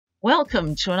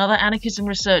Welcome to another Anarchism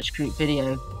Research Group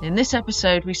video. In this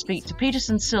episode we speak to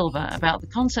Peterson Silva about the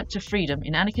concept of freedom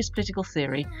in anarchist political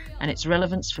theory and its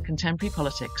relevance for contemporary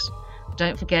politics.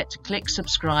 Don't forget to click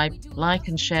subscribe, like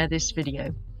and share this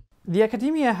video. The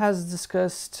academia has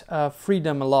discussed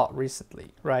freedom a lot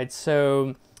recently, right?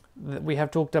 So we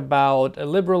have talked about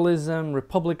liberalism,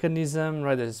 republicanism,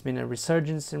 right? There's been a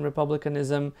resurgence in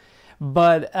republicanism,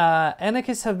 but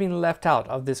anarchists have been left out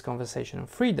of this conversation of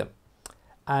freedom.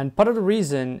 And part of the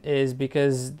reason is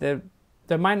because there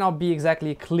might not be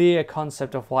exactly a clear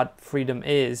concept of what freedom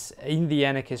is in the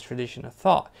anarchist tradition of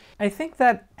thought. I think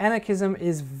that anarchism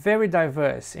is very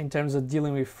diverse in terms of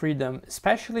dealing with freedom,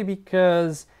 especially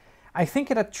because I think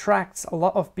it attracts a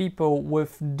lot of people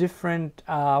with different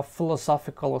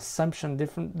philosophical assumptions,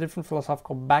 different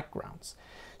philosophical backgrounds.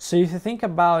 So if you think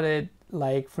about it,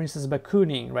 like for instance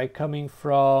Bakunin, right, coming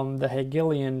from the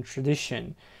Hegelian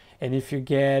tradition, and if you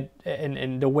get,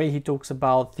 and the way he talks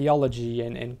about theology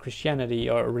and Christianity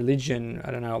or religion,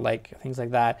 I don't know, like things like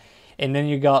that. And then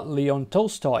you got Leon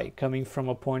Tolstoy coming from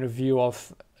a point of view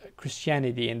of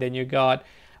Christianity. And then you got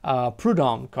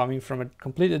Proudhon coming from a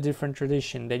completely different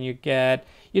tradition. Then you get,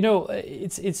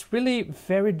 it's really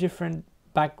very different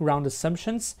background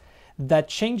assumptions that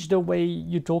change the way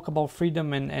you talk about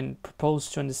freedom and propose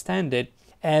to understand it.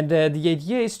 And the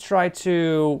idea is try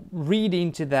to read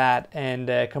into that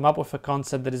and come up with a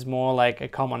concept that is more like a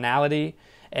commonality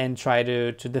and try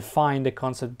to define the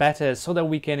concept better so that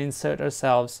we can insert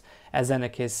ourselves as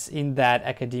anarchists in that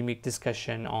academic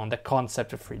discussion on the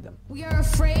concept of freedom. We are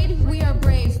afraid, we are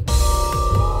brave.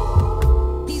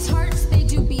 These hearts, they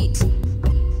do beat.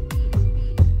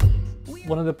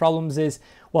 One of the problems is,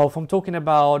 well, if I'm talking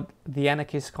about the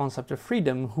anarchist concept of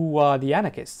freedom, who are the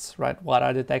anarchists, right? What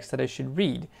are the texts that I should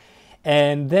read?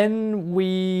 And then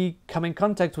we come in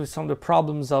contact with some of the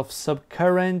problems of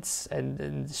subcurrents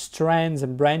and strands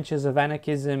and branches of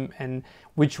anarchism, and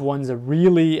which ones are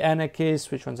really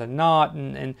anarchists, which ones are not,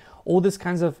 and all these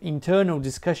kinds of internal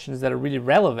discussions that are really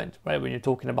relevant, right, when you're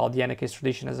talking about the anarchist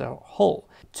tradition as a whole.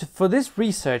 For this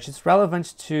research, it's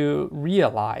relevant to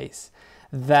realize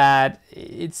that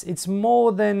it's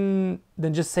more than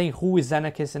just saying who is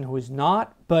anarchist and who is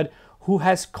not, but who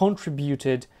has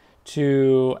contributed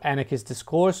to anarchist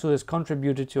discourse, who has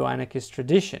contributed to anarchist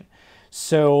tradition.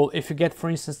 So if you get, for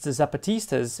instance, the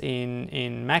Zapatistas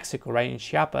in Mexico, right, in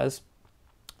Chiapas,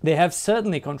 they have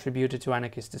certainly contributed to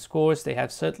anarchist discourse. They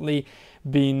have certainly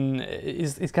been,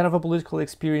 it's kind of a political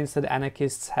experience that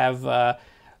anarchists have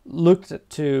looked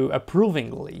to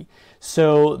approvingly.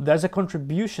 So there's a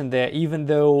contribution there, even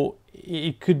though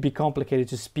it could be complicated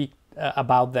to speak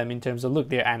about them in terms of, look,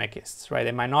 they're anarchists, right?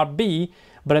 They might not be,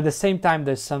 but at the same time,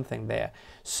 there's something there.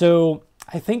 So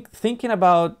I think thinking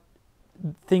about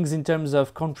things in terms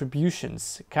of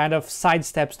contributions kind of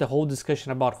sidesteps the whole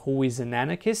discussion about who is an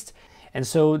anarchist. And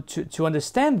so to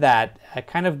understand that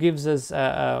kind of gives us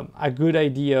a good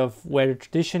idea of where the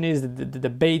tradition is, the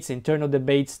debates, internal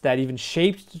debates that even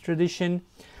shaped the tradition.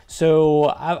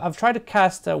 So I've tried to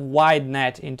cast a wide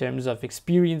net in terms of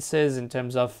experiences, in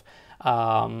terms of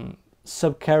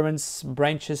subcurrents,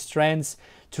 branches, strands,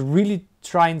 to really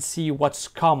try and see what's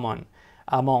common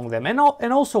among them and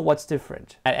also what's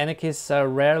different. Anarchists are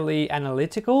rarely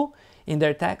analytical in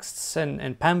their texts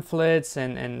and pamphlets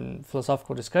and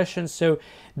philosophical discussions, so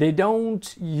they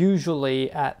don't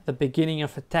usually at the beginning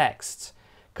of a text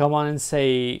come on and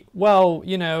say, well,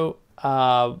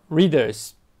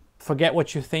 readers, forget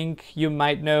what you think you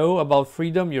might know about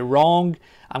freedom, you're wrong.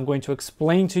 I'm going to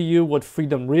explain to you what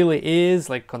freedom really is,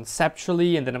 like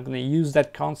conceptually, and then I'm going to use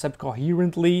that concept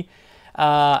coherently.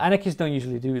 Anarchists don't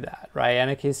usually do that, right?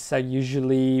 Anarchists are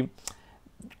usually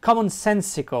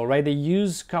commonsensical, right? They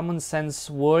use common sense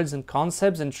words and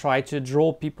concepts and try to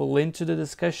draw people into the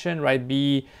discussion, right?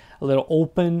 Be a little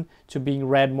open to being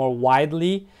read more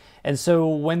widely. And so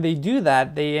when they do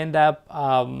that, they end up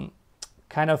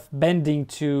kind of bending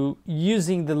to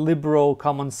using the liberal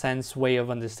common sense way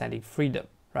of understanding freedom,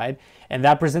 right? And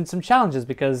that presents some challenges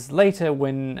because later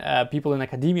when people in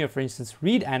academia, for instance,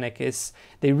 read anarchists,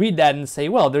 they read that and say,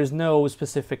 well, there's no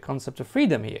specific concept of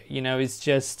freedom here. It's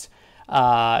just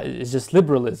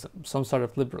liberalism, some sort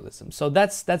of liberalism. So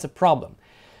that's a problem.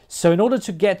 So in order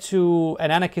to get to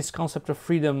an anarchist concept of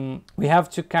freedom, we have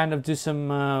to kind of do some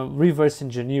reverse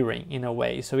engineering in a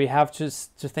way. So we have to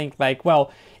think like,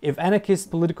 well, if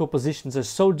anarchist political positions are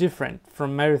so different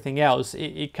from everything else,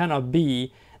 it cannot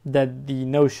be that the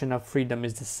notion of freedom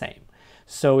is the same.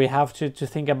 So we have to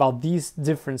think about these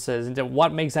differences and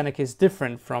what makes anarchists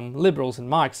different from liberals and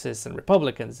Marxists and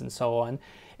Republicans and so on.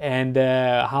 And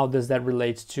how does that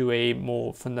relate to a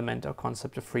more fundamental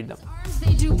concept of freedom? Arms,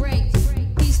 they do break.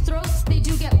 These throat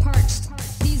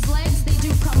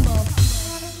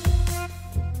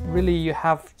really you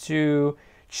have to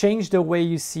change the way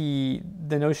you see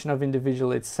the notion of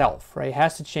individual itself, right? It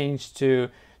has to change to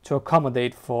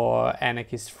accommodate for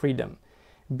anarchist freedom,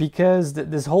 because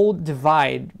this whole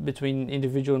divide between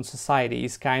individual and society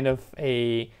is kind of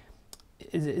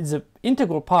is an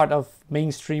integral part of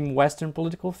mainstream Western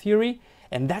political theory,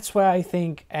 and that's why I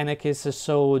think anarchists are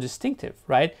so distinctive,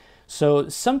 right? So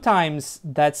sometimes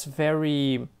that's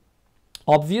very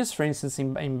obvious, for instance,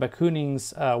 in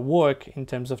Bakunin's work, in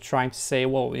terms of trying to say,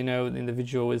 well, you know, the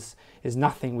individual is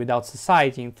nothing without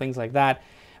society and things like that.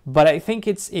 But I think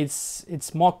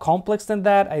it's more complex than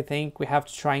that. I think we have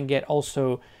to try and get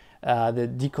also the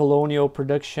decolonial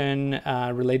production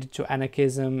related to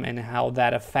anarchism and how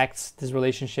that affects this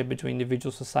relationship between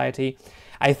individual society.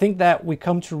 I think that we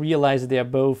come to realize that they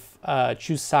are both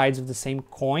two sides of the same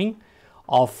coin,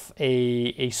 of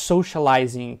a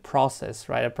socializing process,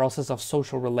 right? A process of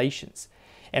social relations.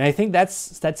 And I think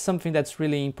that's something that's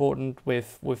really important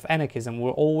with anarchism.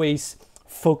 We're always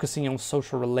focusing on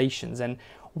social relations. And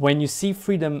when you see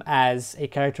freedom as a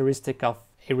characteristic of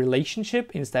a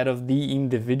relationship instead of the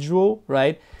individual,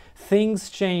 right, things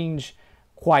change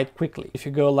quite quickly. If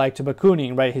you go like to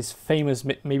Bakunin, right, his famous,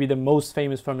 maybe the most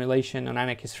famous formulation on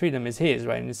anarchist freedom is his,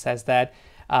 right? And it says that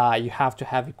you have to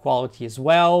have equality as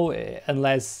well,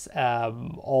 unless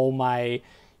all my,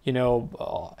 you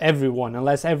know, everyone,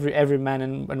 unless every man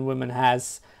and woman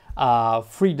has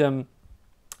freedom.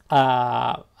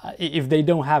 If they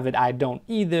don't have it, I don't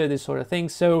either, this sort of thing.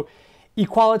 So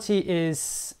equality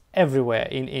is everywhere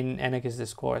in anarchist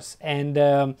discourse.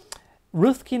 And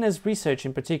Ruth Kinna's research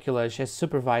in particular, she has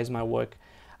supervised my work,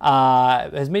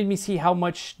 has made me see how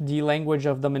much the language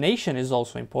of domination is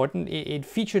also important. It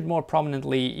featured more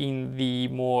prominently in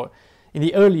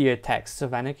the earlier texts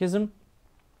of anarchism,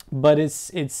 but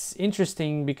it's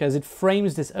interesting because it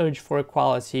frames this urge for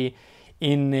equality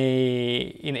in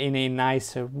a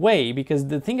nicer way. Because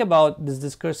the thing about this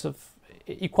discourse of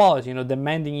equality, you know,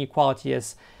 demanding equality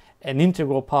as an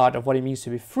integral part of what it means to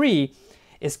be free,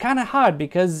 is kind of hard,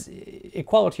 because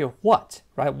equality of what,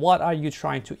 right? What are you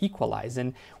trying to equalize?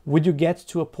 And would you get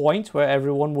to a point where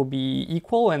everyone will be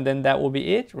equal and then that will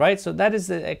be it, right? So that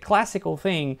is a classical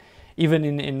thing, even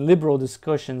in liberal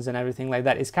discussions and everything like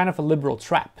that. It's kind of a liberal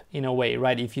trap in a way,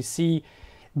 right? If you see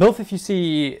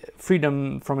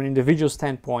freedom from an individual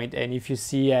standpoint, and if you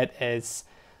see it as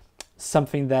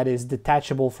something that is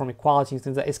detachable from equality and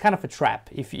things like that, it's kind of a trap.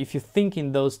 If you think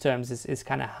in those terms, it's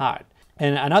kind of hard.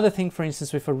 And another thing, for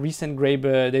instance, with a recent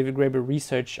David Graeber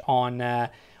research on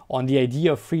the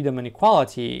idea of freedom and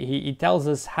equality, he tells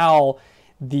us how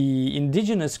the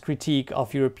indigenous critique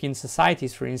of European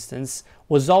societies, for instance,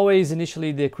 was always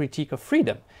initially the critique of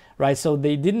freedom, right? So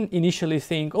they didn't initially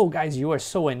think, oh, guys, you are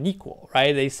so unequal,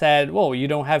 right? They said, whoa, you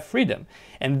don't have freedom.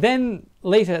 And then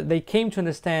later they came to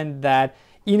understand that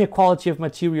inequality of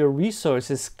material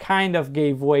resources kind of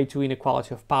gave way to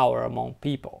inequality of power among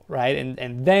people, right?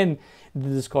 And then the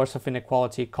discourse of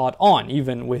inequality caught on,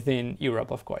 even within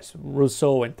Europe, of course,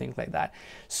 Rousseau and things like that.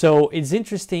 So it's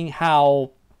interesting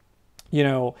how, you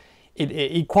know,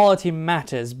 equality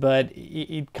matters, but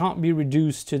it can't be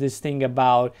reduced to this thing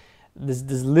about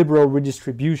this liberal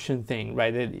redistribution thing,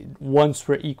 right? That once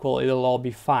we're equal, it'll all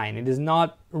be fine. It is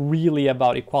not really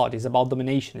about equality. It's about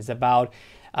domination. It's about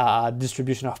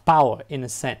distribution of power, in a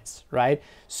sense, right?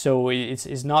 So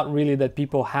it's not really that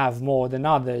people have more than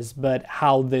others, but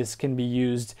how this can be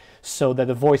used so that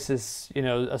the voices, you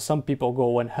know, of some people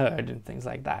go unheard and things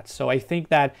like that. So I think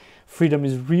that freedom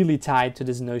is really tied to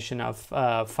this notion of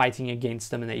fighting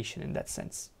against domination in that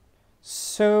sense.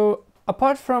 So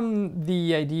apart from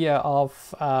the idea of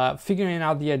figuring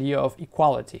out the idea of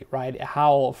equality, right,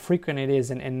 how frequent it is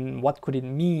and what could it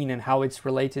mean and how it's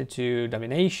related to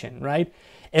domination, right,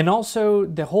 and also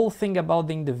the whole thing about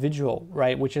the individual,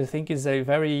 right, which I think is a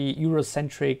very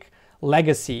Eurocentric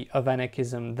legacy of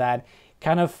anarchism that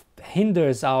kind of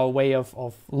hinders our way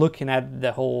of looking at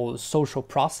the whole social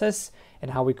process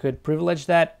and how we could privilege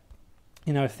that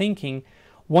in our thinking.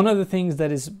 One of the things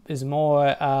that is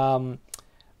more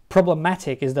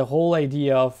problematic is the whole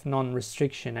idea of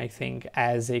non-restriction, I think,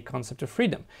 as a concept of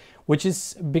freedom, which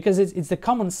is because it's the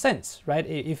common sense, right?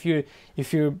 If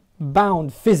you're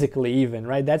bound physically, even,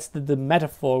 right, that's the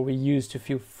metaphor we use to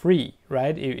feel free,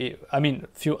 right? I mean,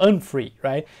 feel unfree,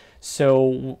 right?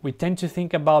 So we tend to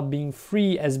think about being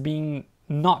free as being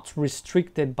not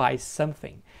restricted by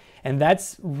something, and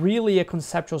that's really a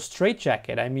conceptual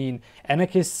straitjacket. I mean,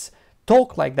 anarchists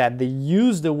talk like that, they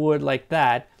use the word like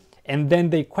that, and then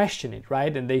they question it,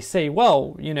 right? And they say,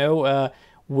 well, you know,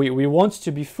 we want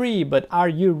to be free, but are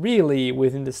you really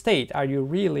within the state? Are you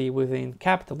really within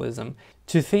capitalism?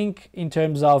 To think in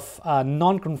terms of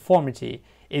non-conformity,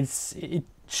 it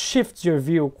shifts your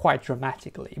view quite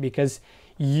dramatically, because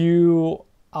you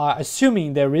are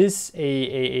assuming there is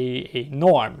a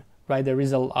norm, right? There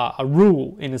is a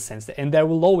rule in a sense, and there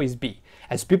will always be.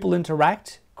 As people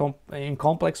interact in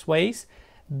complex ways,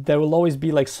 there will always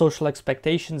be like social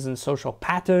expectations and social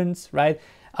patterns, right?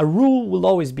 A rule will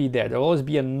always be there. There will always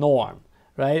be a norm,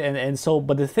 right? And so,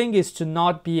 but the thing is to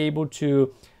not be able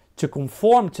to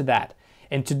conform to that,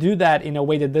 and to do that in a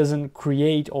way that doesn't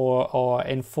create or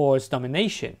enforce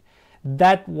domination.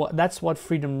 That's what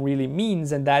freedom really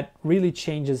means, and that really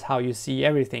changes how you see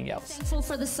everything else. Thankful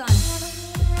for the sun.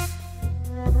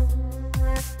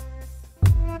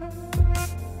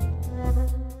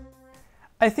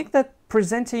 I think that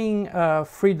presenting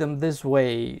freedom this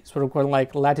way, sort of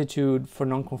like latitude for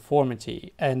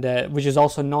nonconformity, and which is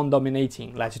also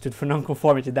non-dominating latitude for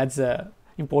nonconformity, that's an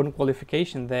important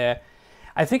qualification there.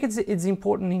 I think it's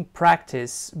important in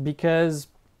practice because,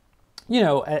 you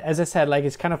know, as I said, like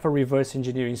it's kind of a reverse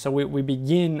engineering. So we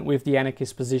begin with the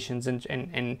anarchist positions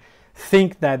and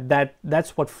think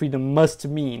that's what freedom must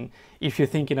mean if you're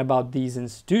thinking about these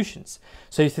institutions.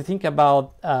 So if you think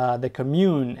about the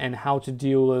commune and how to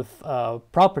deal with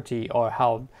property, or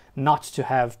how not to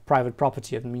have private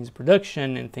property of the means of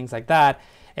production and things like that,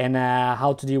 and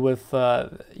how to deal with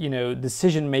you know,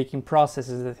 decision-making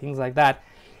processes and things like that,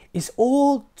 is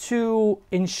all to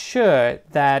ensure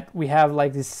that we have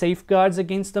like these safeguards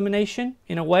against domination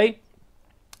in a way,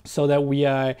 so that we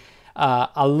are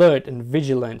alert and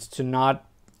vigilant to not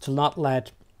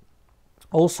let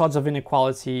all sorts of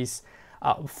inequalities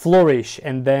flourish,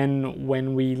 and then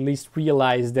when we least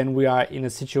realize, then we are in a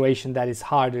situation that is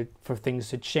harder for things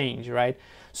to change, right?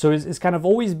 So it's kind of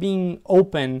always being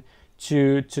open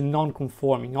to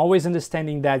non-conforming, always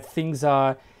understanding that things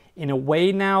are in a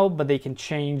way now, but they can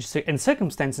change, and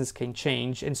circumstances can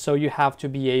change, and so you have to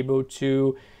be able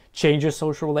to change your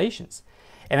social relations.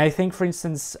 And I think, for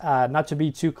instance, not to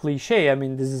be too cliche, I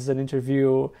mean, this is an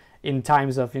interview in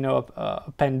times of, you know,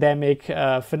 a pandemic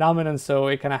phenomenon, so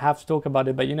I kind of have to talk about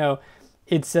it, but you know,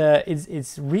 it's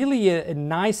really a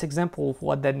nice example of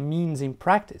what that means in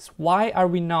practice. Why are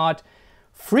we not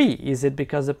free? Is it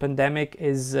because the pandemic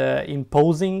is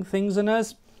imposing things on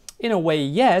us? In a way,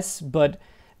 yes, but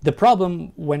the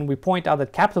problem when we point out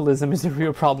that capitalism is the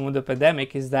real problem with the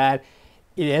pandemic is that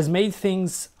it has made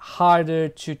things harder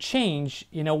to change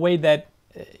in a way that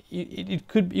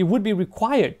it would be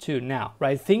required to now,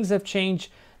 right? Things have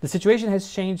changed, the situation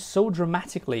has changed so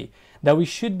dramatically that we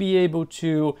should be able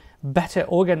to better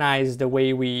organize the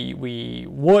way we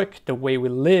work, the way we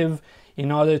live,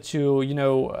 in order to, you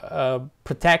know,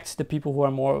 protect the people who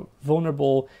are more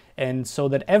vulnerable, and so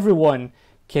that everyone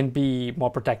can be more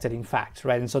protected, in fact,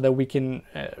 right? And so that we can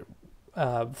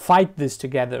fight this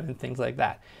together and things like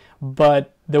that.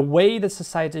 But the way that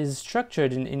society is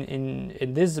structured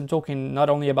in this, I'm talking not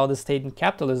only about the state and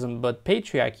capitalism, but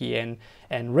patriarchy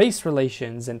and race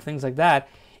relations and things like that,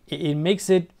 it makes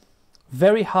it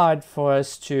very hard for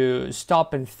us to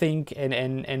stop and think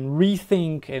and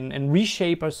rethink and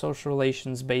reshape our social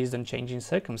relations based on changing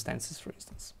circumstances, for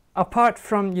instance. Apart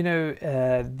from, you know,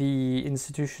 the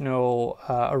institutional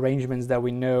arrangements that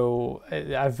we know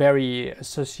are very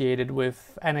associated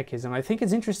with anarchism, I think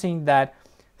it's interesting that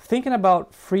thinking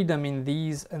about freedom in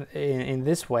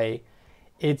this way,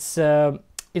 it's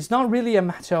not really a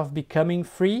matter of becoming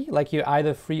free, like you're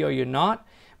either free or you're not,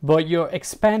 but you're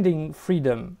expanding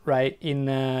freedom, right?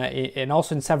 And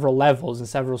also in several levels, in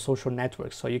several social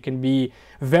networks. So you can be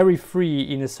very free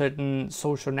in a certain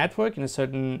social network, in a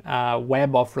certain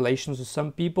web of relations with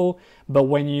some people, but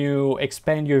when you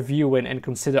expand your view and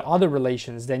consider other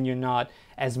relations, then you're not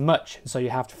as much. So you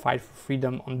have to fight for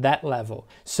freedom on that level.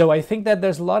 So I think that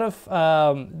there's a lot of,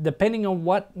 depending on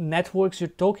what networks you're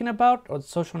talking about, or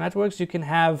social networks, you can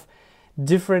have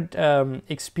different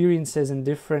experiences and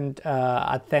different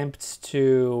attempts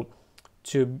to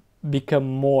become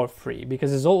more free,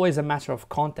 because it's always a matter of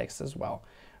context as well,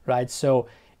 right? So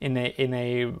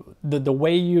the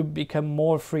way you become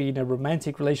more free in a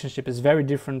romantic relationship is very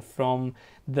different from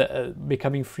the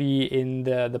becoming free in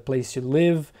the place you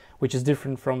live, which is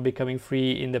different from becoming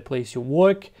free in the place you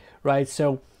work, right?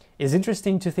 So it's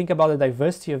interesting to think about the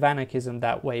diversity of anarchism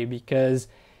that way, because,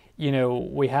 you know,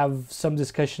 we have some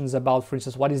discussions about, for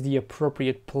instance, what is the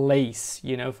appropriate place,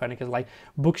 you know, for anarchism. Like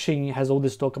Bookchin has all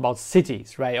this talk about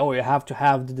cities, right? Oh, you have to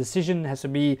have the decision has to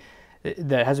be,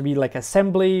 there has to be like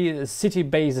assembly,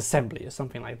 city-based assembly or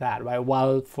something like that, right?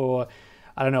 While for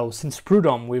I don't know, since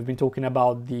Proudhon, we've been talking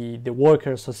about the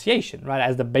worker association, right,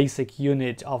 as the basic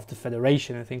unit of the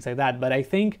federation and things like that. But I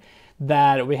think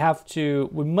that we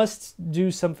must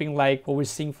do something like what we're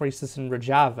seeing, for instance, in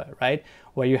Rojava, right,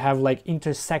 where you have like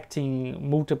intersecting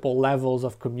multiple levels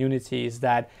of communities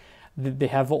that they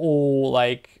have all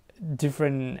like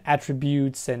different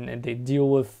attributes and they deal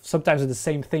with sometimes with the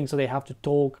same thing, so they have to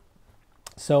talk.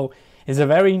 So it's a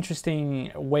very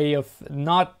interesting way of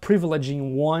not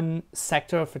privileging one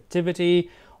sector of activity,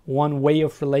 one way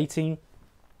of relating,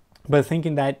 but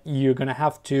thinking that you're going to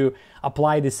have to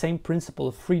apply the same principle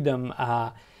of freedom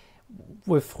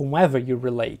with whomever you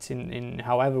relate in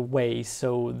however ways.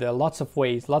 So there are lots of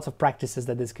ways, lots of practices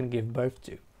that this can give birth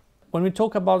to. When we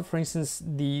talk about, for instance,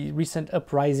 the recent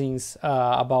uprisings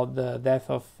about the death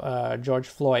of George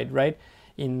Floyd, right,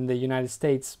 in the United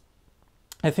States,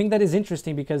 I think that is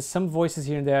interesting because some voices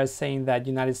here and there are saying that the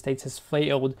United States has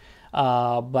failed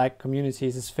black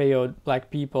communities, has failed black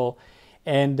people.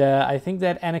 And I think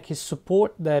that anarchists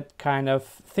support that kind of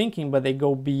thinking, but they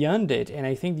go beyond it. And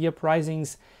I think the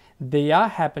uprisings, they are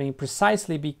happening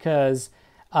precisely because,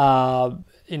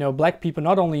 black people,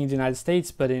 not only in the United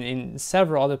States, but in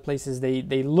several other places,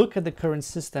 they look at the current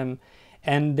system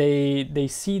and they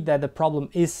see that the problem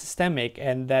is systemic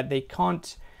and that they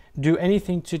can't do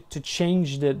anything to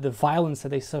change the violence that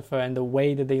they suffer and the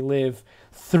way that they live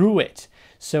through it.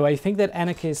 So I think that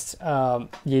anarchists, the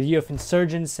idea of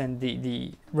insurgents and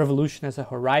the revolution as a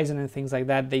horizon and things like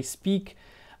that, they speak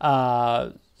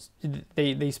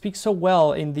they speak so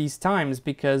well in these times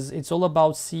because it's all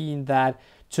about seeing that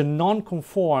to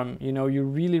non-conform, you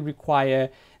really require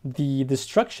the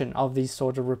destruction of these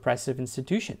sort of repressive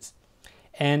institutions.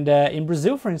 And in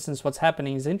Brazil, for instance, what's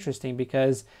happening is interesting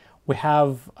because we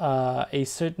have a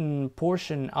certain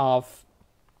portion of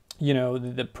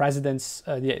the president's,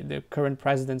 the current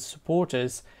president's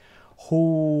supporters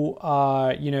who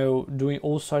are, doing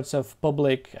all sorts of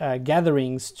public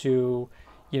gatherings to,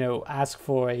 ask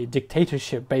for a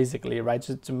dictatorship, basically, right?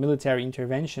 To military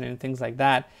intervention and things like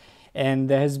that. And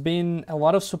there has been a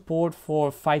lot of support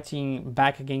for fighting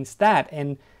back against that.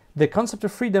 And the concept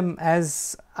of freedom,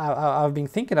 as I've been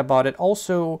thinking about it,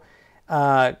 also,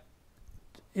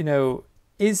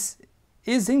 is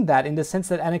in that, in the sense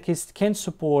that anarchists can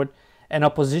support an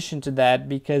opposition to that,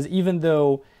 because even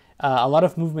though a lot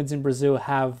of movements in Brazil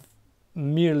have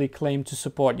merely claimed to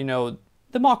support,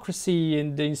 democracy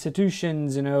and the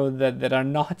institutions, that are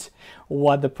not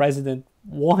what the president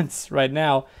wants right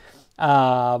now,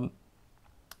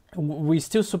 we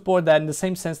still support that in the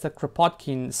same sense that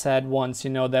Kropotkin said once,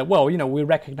 that, we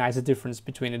recognize the difference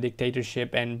between a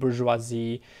dictatorship and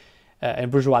bourgeoisie, and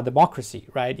bourgeois democracy,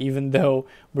 right? Even though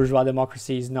bourgeois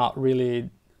democracy is not really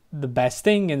the best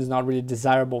thing and is not really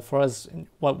desirable for us,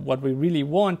 what we really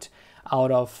want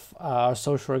out of our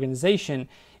social organization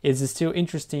is still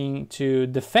interesting to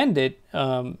defend it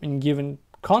in given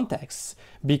contexts,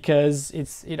 because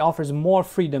it offers more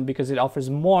freedom, because it offers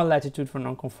more latitude for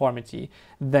nonconformity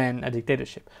than a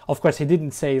dictatorship. Of course, he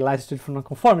didn't say latitude for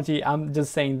nonconformity. I'm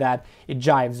just saying that it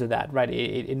jives with that, right?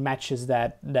 It matches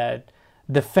that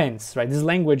defense, right? This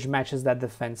language matches that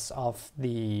defense of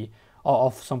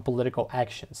some political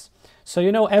actions. So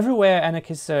everywhere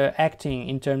anarchists are acting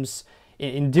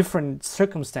in different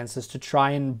circumstances to try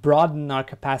and broaden our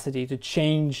capacity to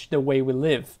change the way we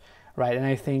live, right? And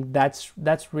I think that's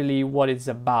really what it's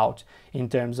about in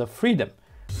terms of freedom.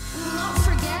 We will not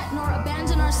forget nor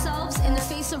abandon ourselves in the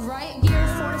face of riot gear,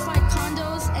 fortified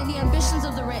condos, and the ambitions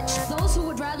of the rich, those who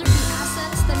would rather be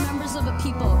assets than members of a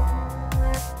people.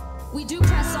 We do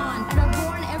press on and are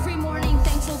born every morning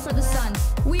thankful for the sun.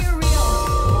 We are